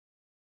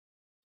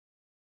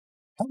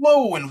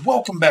Hello and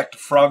welcome back to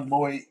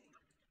Frogboy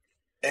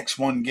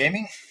X1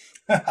 Gaming.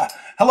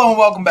 Hello and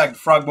welcome back to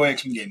Frogboy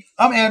X1 Gaming.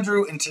 I'm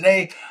Andrew, and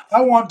today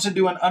I want to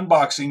do an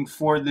unboxing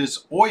for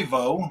this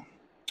OIVO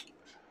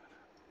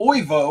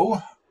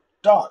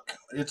dock.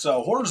 It's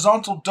a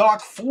horizontal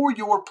dock for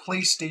your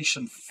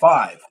PlayStation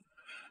 5.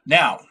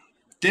 Now,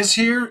 this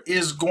here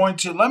is going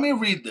to, let me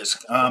read this,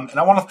 and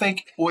I want to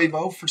thank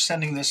OIVO for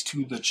sending this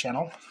to the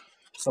channel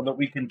so that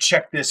we can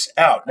check this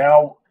out.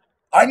 Now,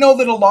 I know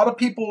that a lot of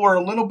people were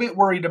a little bit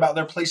worried about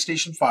their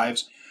PlayStation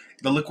 5s,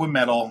 the liquid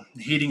metal,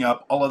 heating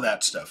up, all of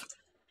that stuff.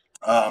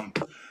 Um,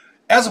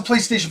 as a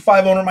PlayStation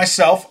 5 owner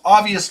myself,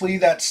 obviously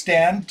that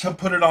stand, to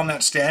put it on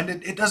that stand,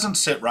 it doesn't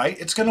sit right.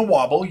 It's going to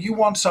wobble. You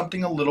want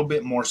something a little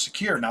bit more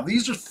secure. Now,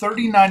 these are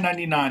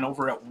 $39.99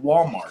 over at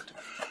Walmart.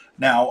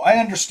 Now, I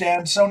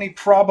understand Sony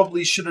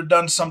probably should have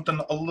done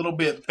something a little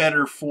bit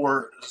better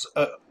for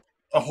a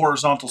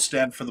horizontal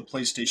stand for the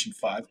PlayStation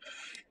 5.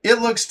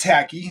 It looks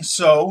tacky,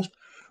 so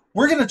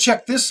we're going to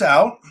check this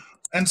out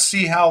and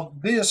see how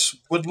this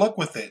would look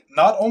with it.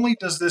 Not only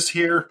does this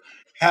here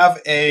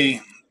have a,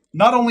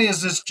 not only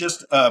is this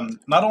just,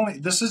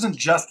 this isn't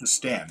just a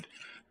stand.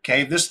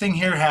 Okay, this thing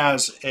here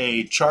has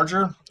a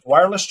charger,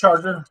 wireless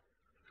charger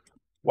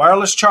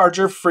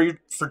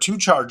for two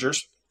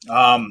chargers.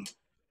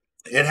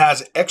 It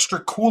has extra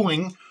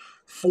cooling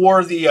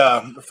for the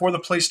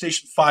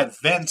PlayStation 5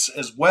 vents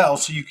as well,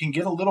 so you can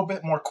get a little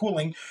bit more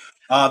cooling.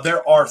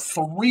 There are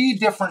three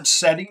different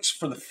settings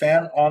for the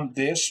fan on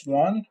this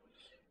one.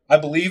 I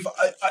believe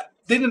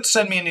they didn't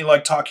send me any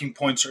like talking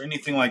points or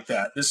anything like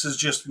that. This is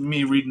just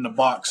me reading the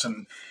box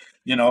and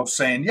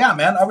saying, yeah,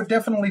 man, I would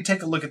definitely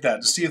take a look at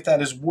that to see if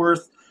that is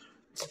worth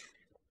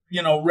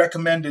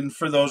recommending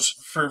for those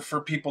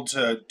for people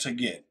to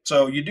get.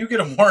 So you do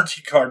get a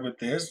warranty card with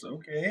this,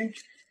 okay?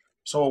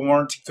 So a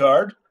warranty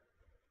card,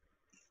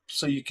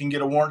 so you can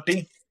get a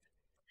warranty.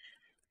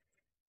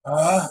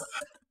 Uh,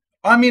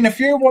 I mean, if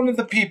you're one of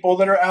the people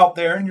that are out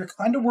there and you're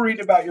kind of worried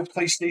about your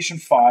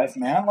PlayStation 5,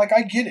 man, like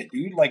I get it,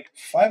 dude. Like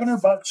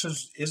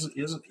 $500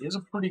 is a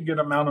pretty good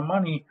amount of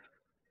money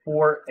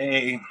for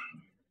a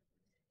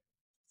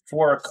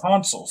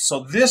console.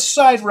 So this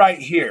side right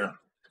here,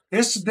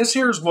 this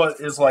here is what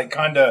is like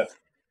kind of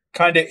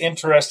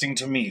interesting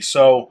to me.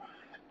 So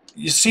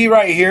you see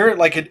right here,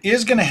 like it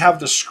is going to have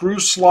the screw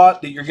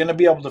slot that you're going to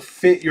be able to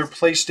fit your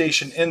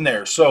PlayStation in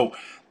there. So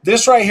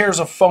this right here is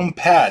a foam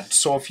pad.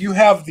 So if you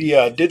have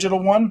the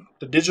digital one,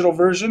 the digital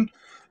version,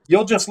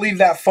 you'll just leave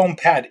that foam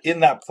pad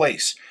in that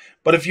place.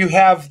 But if you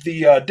have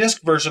the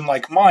disc version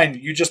like mine,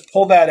 you just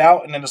pull that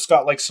out and then it's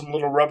got like some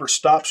little rubber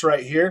stops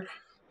right here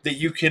that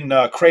you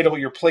can cradle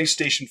your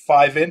PlayStation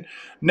 5 in.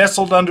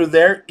 Nestled under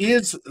there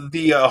is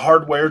the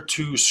hardware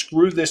to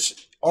screw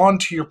this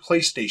onto your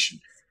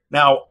PlayStation.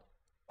 Now,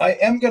 I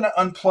am going to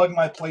unplug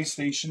my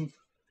PlayStation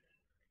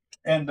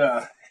and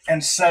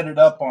set it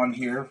up on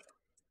here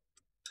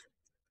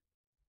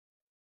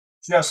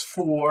just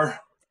for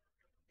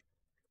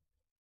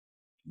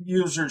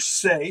user's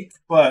sake.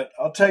 But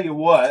I'll tell you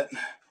what,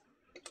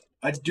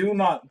 I do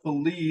not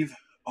believe.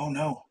 Oh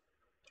no,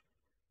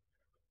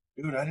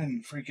 dude, I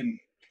didn't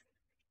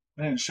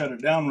shut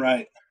it down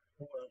right.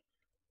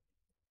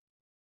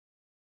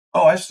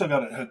 Oh, I still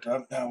got it hooked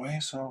up that way.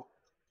 So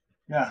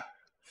yeah,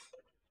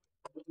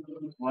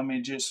 let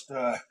me just.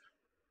 I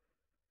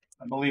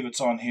believe it's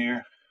on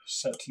here.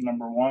 Set to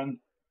number one.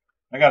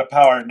 I got to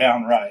power it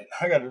down right.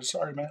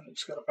 Sorry, man. I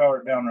just got to power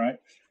it down right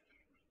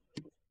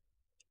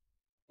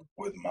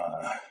with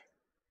my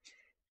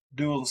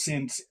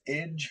DualSense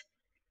Edge.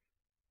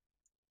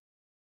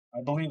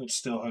 I believe it's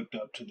still hooked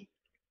up to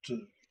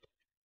to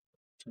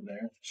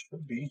there. It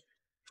should be.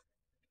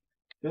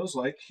 Feels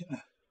like.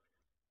 Yeah.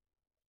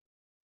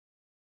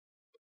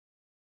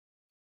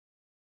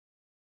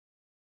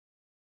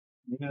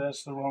 Maybe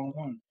that's the wrong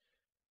one.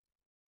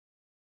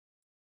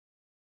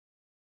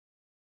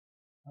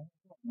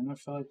 I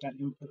feel like that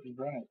input is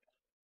right.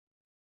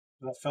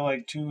 I feel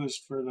like two is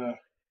for the.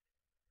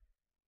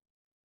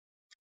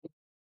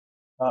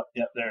 Oh,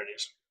 yeah, there it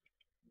is.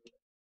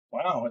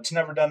 Wow, it's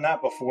never done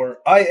that before.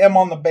 I am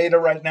on the beta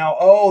right now.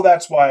 Oh,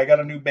 that's why I got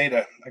a new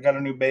beta. I got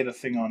a new beta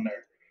thing on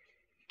there.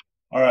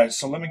 All right,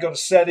 so let me go to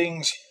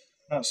settings.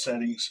 Not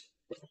settings.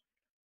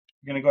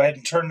 I'm going to go ahead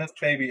and turn this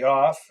baby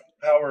off.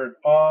 Power it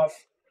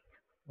off.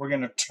 We're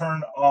going to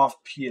turn off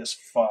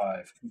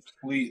PS5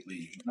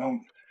 completely.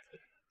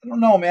 I don't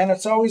know, man.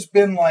 It's always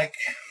been like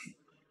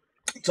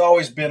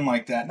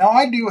that. Now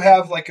I do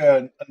have like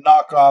a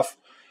knockoff,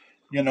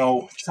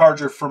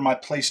 charger for my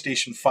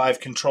PlayStation 5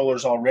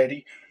 controllers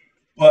already,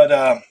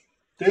 but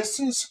this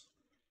is.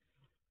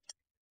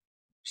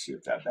 See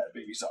if that bad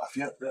baby's off.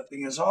 Yep, that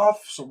thing is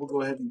off. So we'll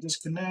go ahead and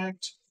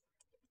disconnect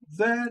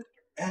that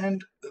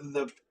and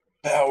the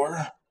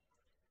power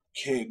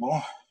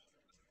cable.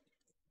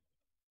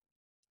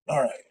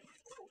 All right,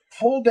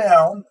 pull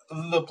down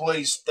the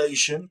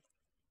PlayStation.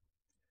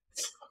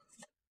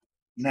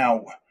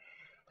 Now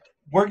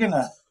we're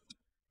gonna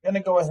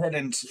go ahead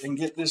and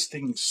get this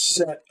thing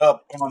set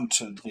up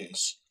onto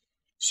this.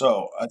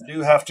 So I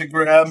do have to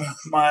grab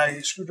my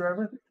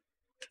screwdriver.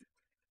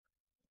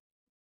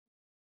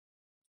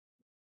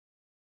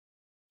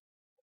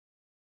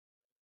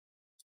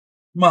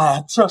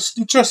 My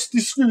trusty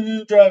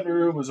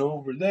screwdriver was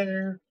over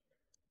there.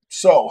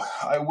 So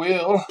I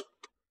will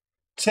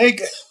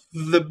take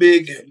the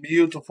big,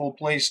 beautiful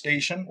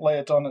PlayStation, lay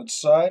it on its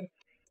side,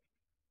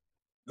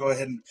 go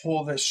ahead and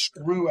pull this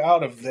screw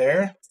out of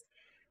there,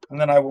 and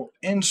then I will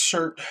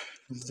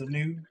the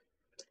new,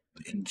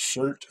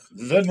 insert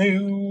the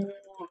new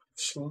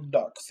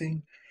dock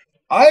thing.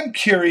 I'm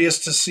curious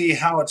to see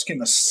how it's going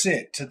to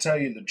sit, to tell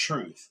you the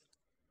truth.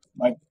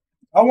 Like,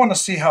 I want to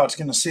see how it's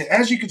going to sit.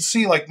 As you can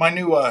see, like my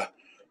new,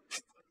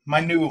 my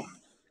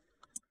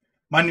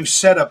new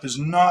setup is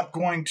not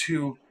going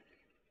to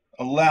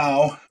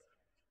allow.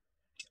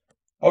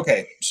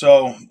 Okay,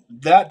 so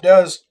that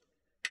does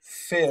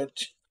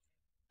fit.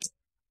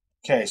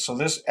 Okay, so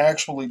this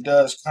actually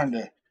does kind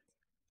of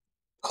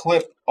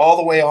clip all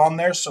the way on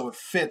there, so it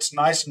fits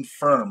nice and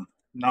firm.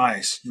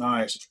 Nice,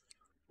 nice.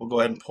 We'll go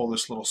ahead and pull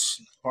this little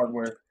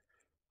hardware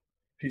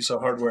piece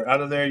of hardware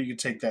out of there. You can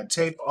take that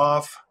tape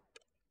off.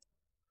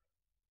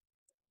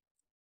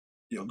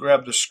 You'll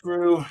grab the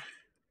screw,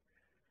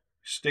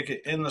 stick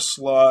it in the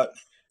slot,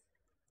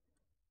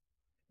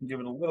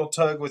 give it a little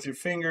tug with your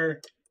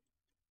finger.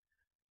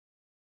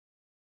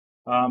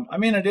 I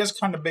mean, it is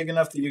kind of big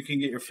enough that you can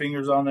get your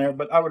fingers on there,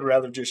 but I would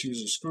rather just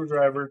use a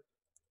screwdriver.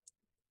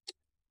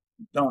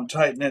 Don't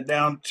tighten it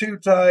down too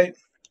tight.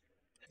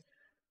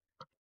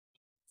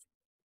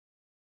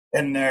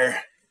 And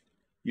there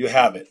you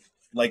have it.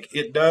 Like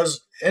it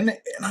does, and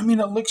I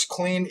mean, it looks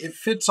clean. It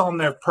fits on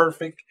there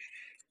perfect.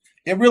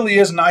 It really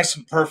is nice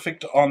and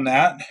perfect on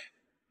that.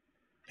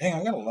 Dang,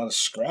 I got a lot of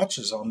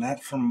scratches on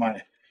that from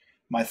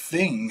my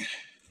thing.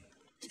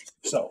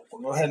 So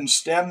we'll go ahead and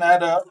stand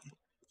that up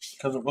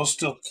because it will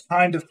still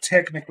kind of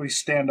technically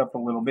stand up a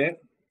little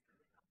bit.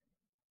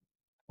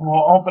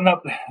 We'll open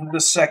up the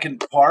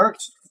second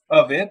part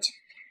of it.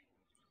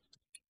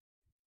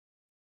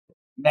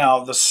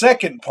 Now, the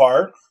second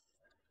part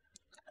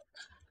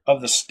of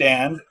the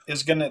stand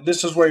is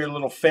this is where your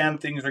little fan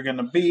things are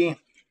gonna be.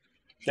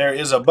 There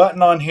is a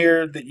button on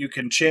here that you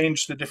can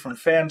change the different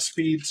fan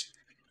speeds.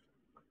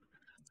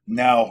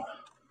 Now,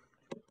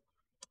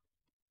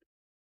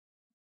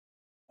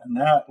 and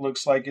that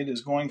looks like it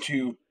is going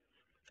to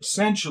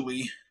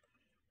essentially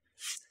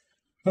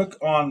hook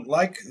on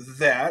like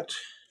that.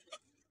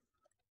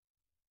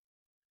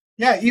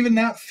 Yeah, even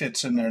that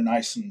fits in there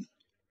nice and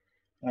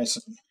nice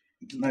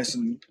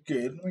and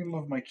good. Let me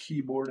move my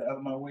keyboard out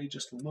of my way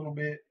just a little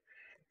bit.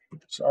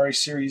 Sorry,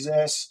 Series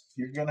S.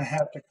 You're gonna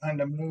have to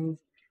kind of move.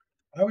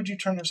 Why would you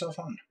turn yourself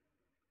on?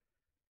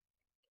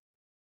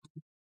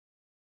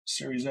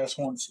 Series S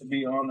wants to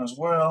be on as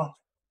well.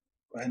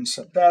 Go ahead and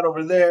set that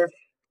over there.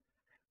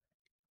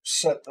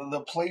 Set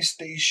the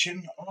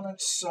PlayStation on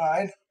its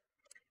side.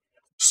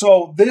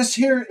 So this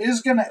here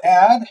is going to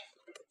add,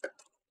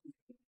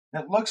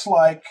 it looks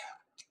like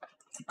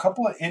a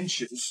couple of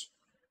inches.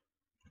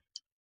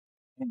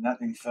 And that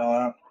thing fell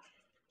out.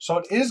 So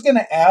it is going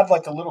to add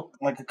like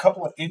a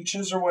couple of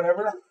inches or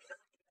whatever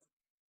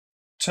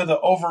to the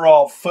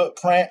overall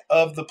footprint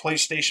of the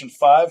PlayStation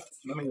 5.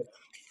 Let me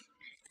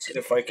see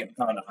if I can.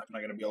 No, I'm not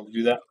going to be able to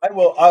do that. I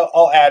will.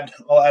 I'll add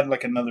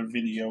like another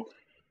video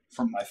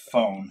from my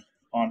phone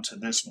onto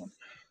this one.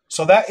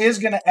 So that is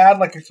going to add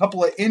like a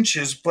couple of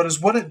inches, but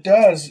is what it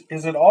does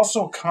is it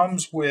also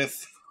comes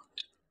with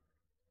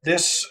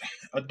this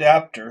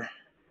adapter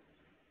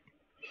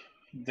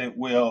that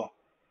will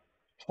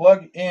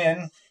plug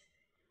in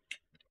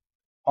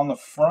on the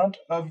front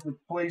of your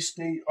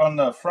PlayStation, on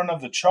the front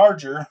of the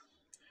charger,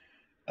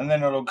 and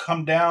then it'll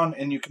come down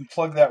and you can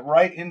plug that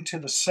right into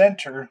the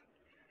center,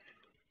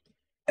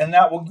 and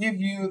that will give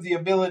you the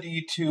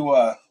ability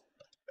to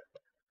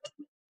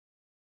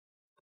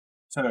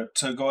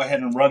go ahead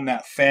and run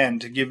that fan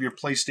to give your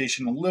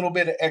PlayStation a little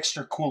bit of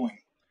extra cooling.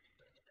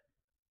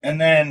 And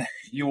then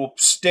you will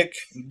stick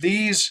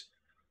these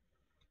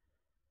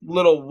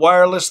little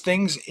wireless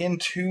things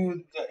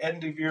into the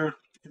end of your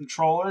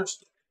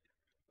controllers,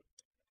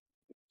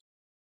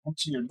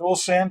 into your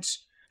DualSense.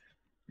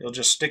 You'll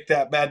just stick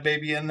that bad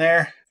baby in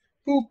there,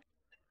 boop,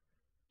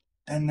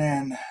 and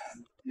then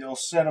you'll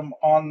set them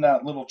on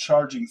that little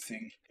charging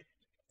thing.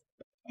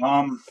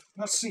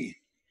 Let's see.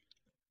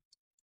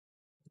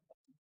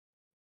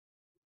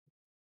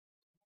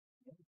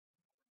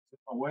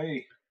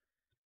 Away.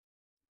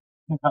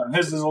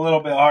 This is a little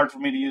bit hard for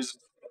me to use.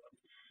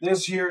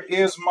 This here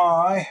is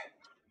my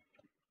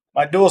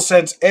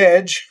DualSense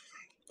Edge.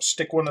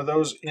 Stick one of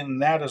those in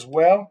that as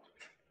well.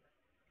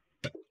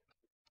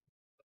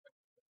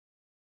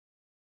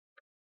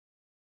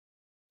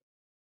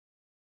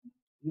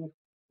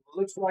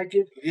 Looks like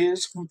it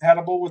is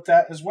compatible with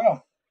that as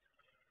well.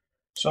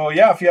 So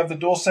yeah, if you have the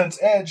DualSense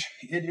Edge,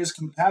 it is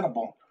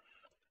compatible.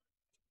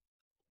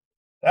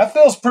 That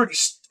feels pretty.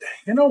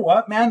 You know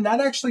what, man?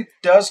 That actually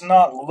does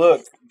not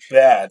look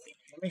bad.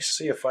 Let me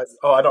see if I.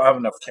 Oh, I don't have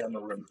enough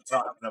camera room.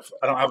 I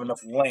don't have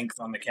enough length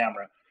on the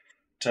camera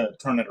to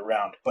turn it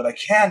around, but I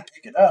can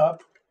pick it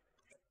up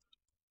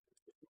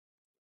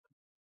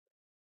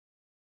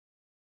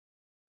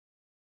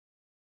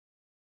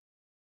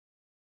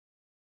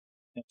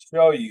and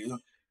show you.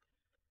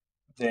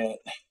 that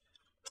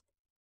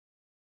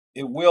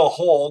it will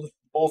hold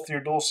both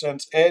your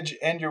DualSense Edge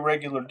and your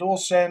regular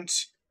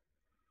DualSense.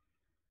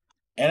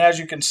 And as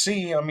you can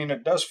see, I mean,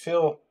 it does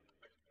feel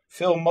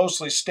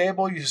mostly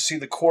stable. You see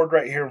the cord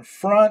right here in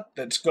front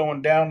that's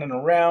going down and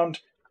around.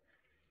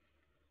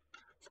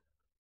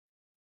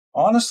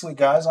 Honestly,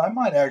 guys, I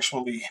might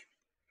actually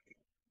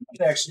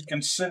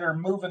consider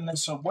moving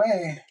this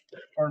away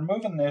or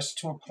moving this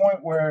to a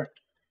point where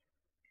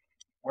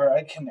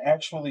I can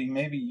actually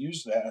maybe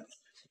use that.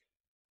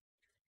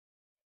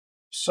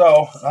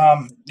 So,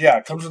 yeah,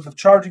 it comes with the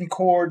charging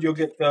cord. You'll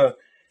get the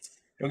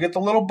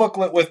little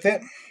booklet with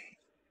it.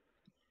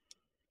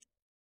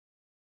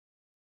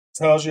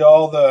 Tells you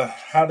all the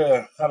how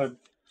to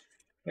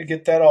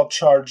get that all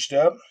charged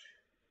up.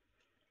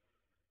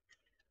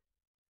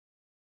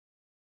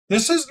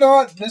 This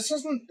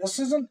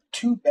isn't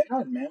too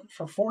bad, man.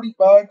 For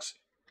 $40,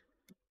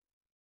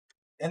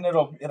 and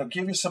it'll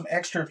give you some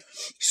extra.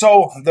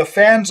 So the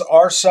fans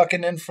are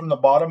sucking in from the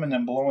bottom and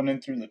then blowing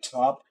in through the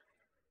top.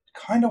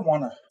 Kind of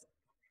wanna.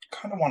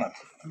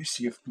 Let me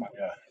see if my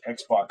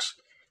Xbox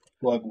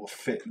plug will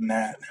fit in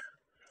that.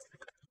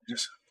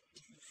 Just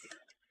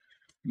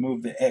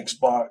move the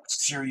Xbox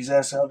Series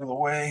S out of the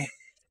way.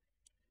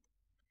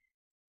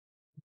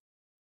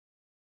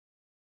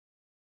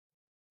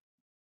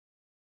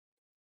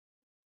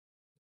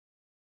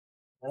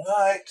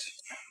 Right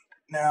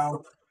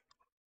now, I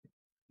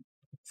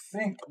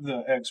think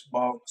the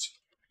Xbox.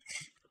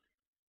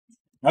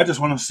 I just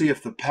want to see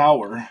if the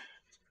power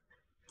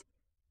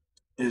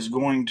is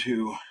going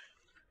to.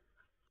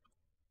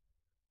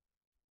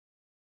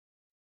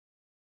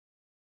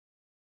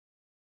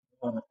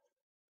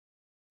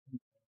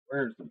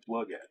 Where's the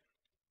plug at?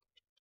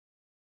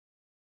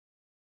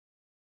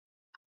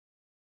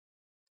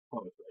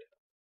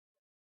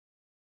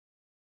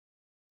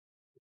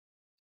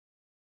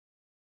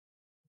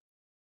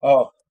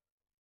 Oh,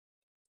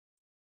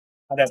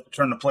 I'd have to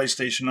turn the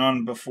PlayStation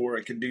on before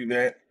I could do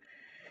that.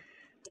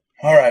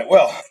 All right.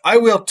 Well, I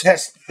will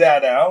test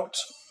that out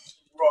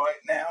right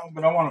now,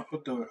 but I want to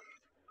put the.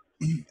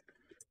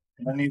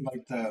 I need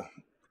like the.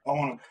 I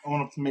want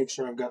to make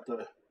sure I've got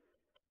the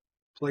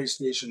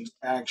PlayStation's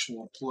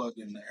actual plug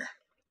in there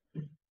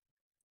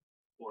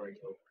before I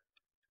go.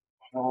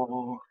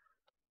 Oh,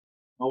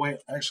 oh wait.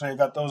 Actually, I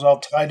got those all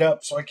tied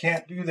up, so I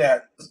can't do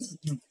that.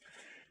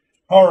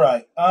 All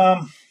right.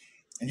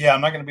 Yeah,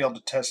 I'm not gonna be able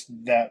to test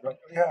that, but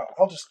yeah,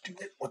 I'll just do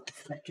it with the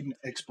freaking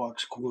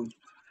Xbox cord.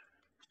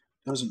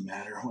 Doesn't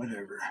matter.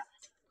 Whatever.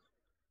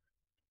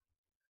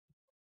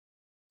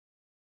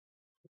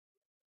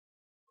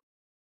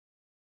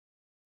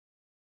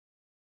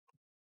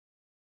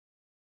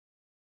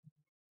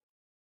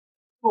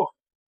 Oh,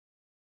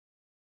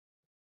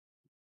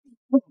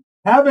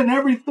 having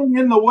everything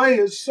in the way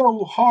is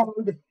so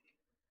hard.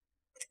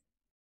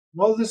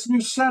 Well, this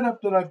new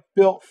setup that I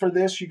built for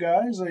this, you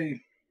guys,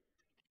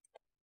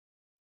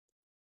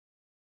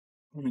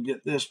 let me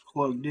get this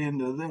plugged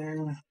into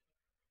there.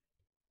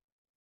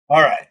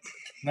 All right,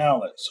 now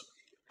let's.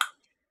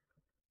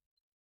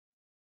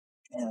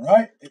 All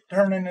right,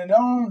 turning it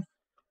on.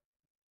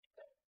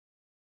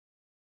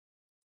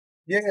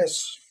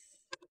 Yes.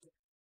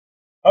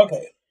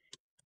 Okay.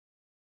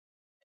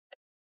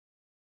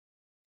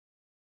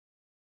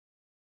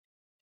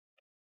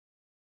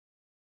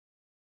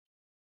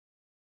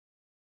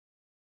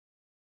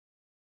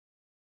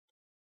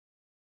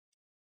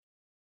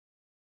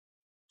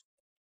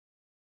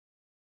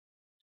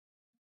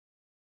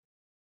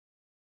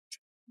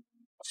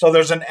 So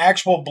there's an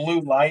actual blue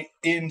light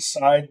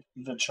inside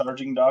the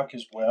charging dock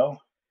as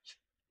well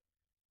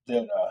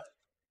that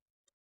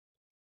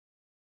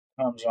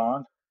comes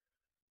on.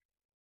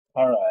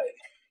 All right.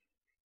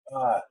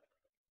 Ah,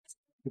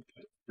 put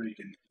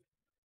freaking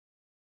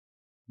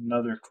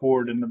another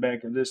cord in the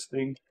back of this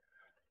thing.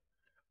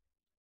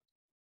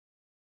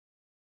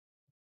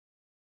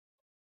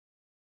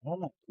 Oh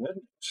my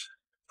goodness.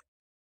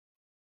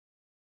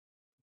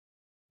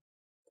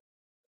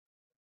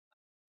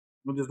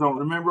 I just don't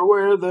remember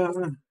where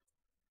the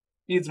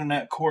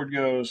Ethernet cord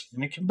goes.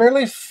 And it can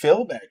barely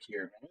fill back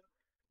here,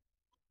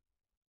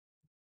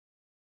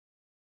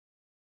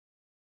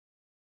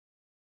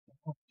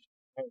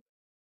 man.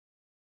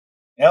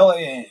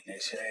 LAN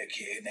is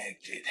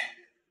connected.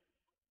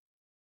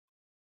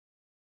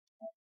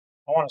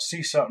 I want to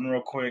see something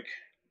real quick.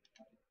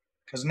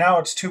 Because now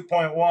it's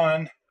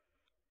 2.1.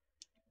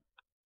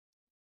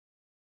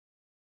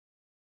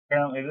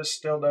 Apparently, this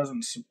still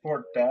doesn't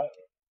support that.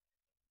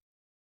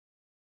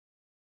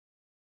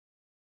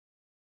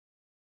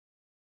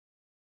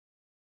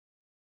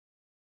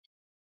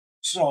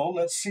 So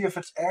let's see if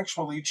it's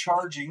actually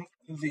charging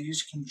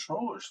these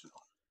controllers though.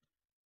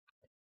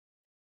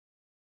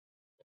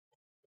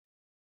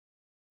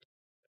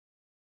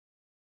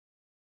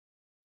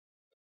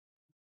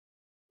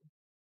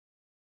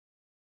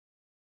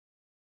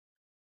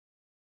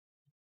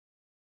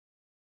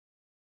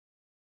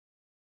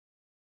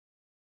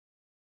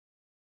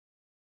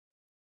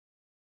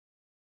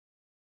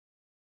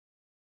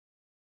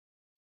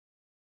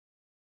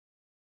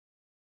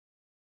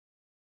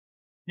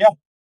 Yeah.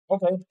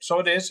 Okay. So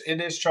it is.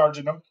 It is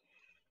charging them.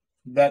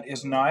 That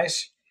is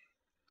nice.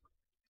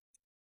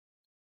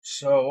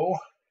 So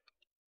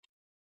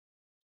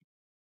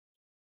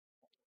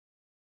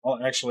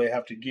I'll actually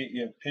have to get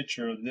you a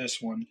picture of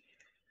this one.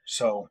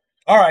 So,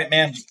 all right,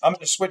 man. I'm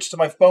going to switch to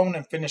my phone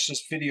and finish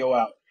this video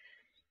out.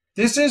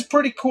 This is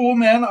pretty cool,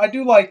 man. I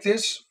do like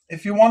this.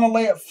 If you want to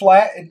lay it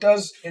flat, it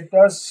does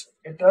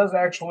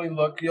actually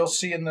look. You'll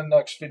see in the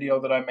next video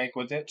that I make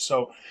with it.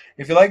 So,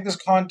 if you like this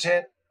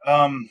content,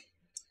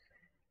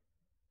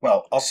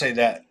 well, I'll say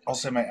that. I'll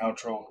say my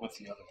outro with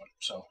the other one.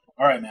 So,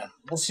 all right, man.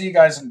 We'll see you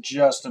guys in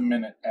just a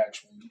minute.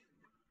 Actually,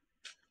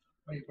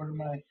 wait, where did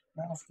my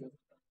mouse go?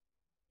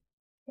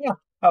 Yeah,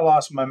 I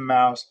lost my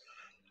mouse.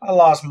 I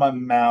lost my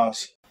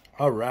mouse.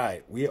 All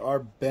right, we are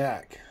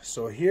back.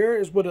 So here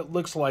is what it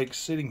looks like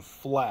sitting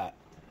flat.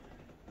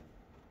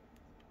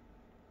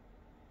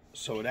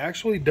 So it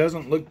actually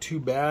doesn't look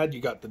too bad.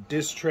 You got the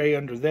disc tray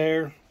under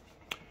there.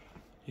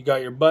 You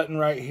got your button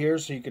right here,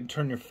 so you can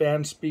turn your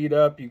fan speed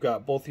up. You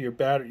got both of your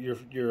battery,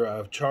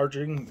 your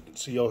charging.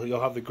 So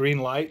you'll have the green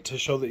light to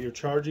show that you're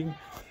charging.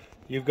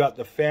 You've got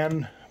the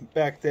fan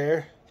back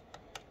there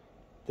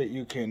that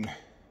you can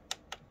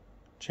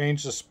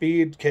change the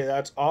speed. Okay,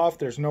 that's off.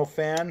 There's no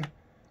fan.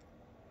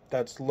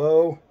 That's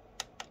low.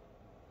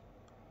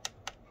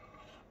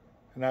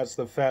 And that's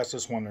the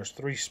fastest one. There's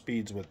 3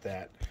 speeds with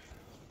that.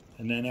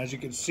 And then as you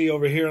can see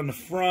over here on the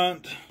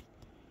front,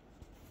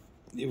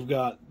 you've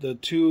got the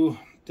 2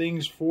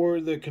 things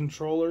for the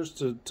controllers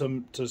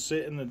to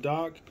sit in the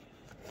dock.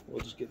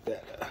 We'll just get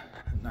that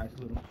nice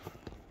little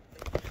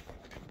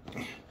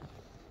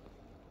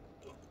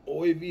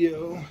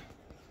OIVO.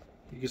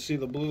 You can see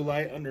the blue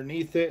light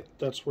underneath it.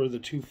 That's where the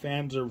 2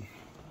 fans are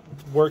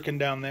working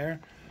down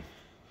there.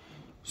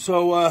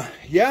 So,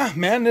 yeah,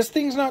 man, this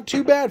thing's not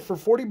too bad for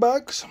 40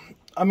 bucks.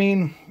 I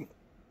mean,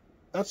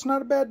 that's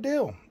not a bad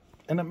deal.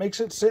 And it makes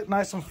it sit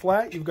nice and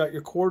flat. You've got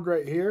your cord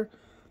right here.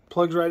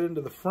 Plugs right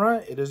into the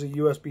front. It is a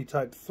USB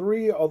type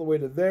 3 all the way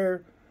to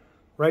there.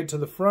 Right to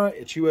the front.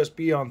 It's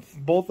USB on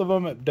both of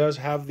them. It does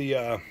have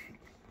the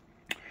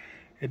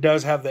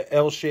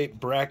L-shaped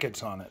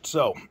brackets on it.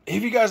 So,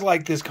 if you guys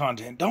like this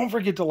content, don't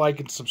forget to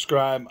like and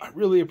subscribe. I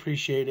really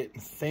appreciate it.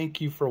 And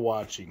thank you for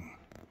watching.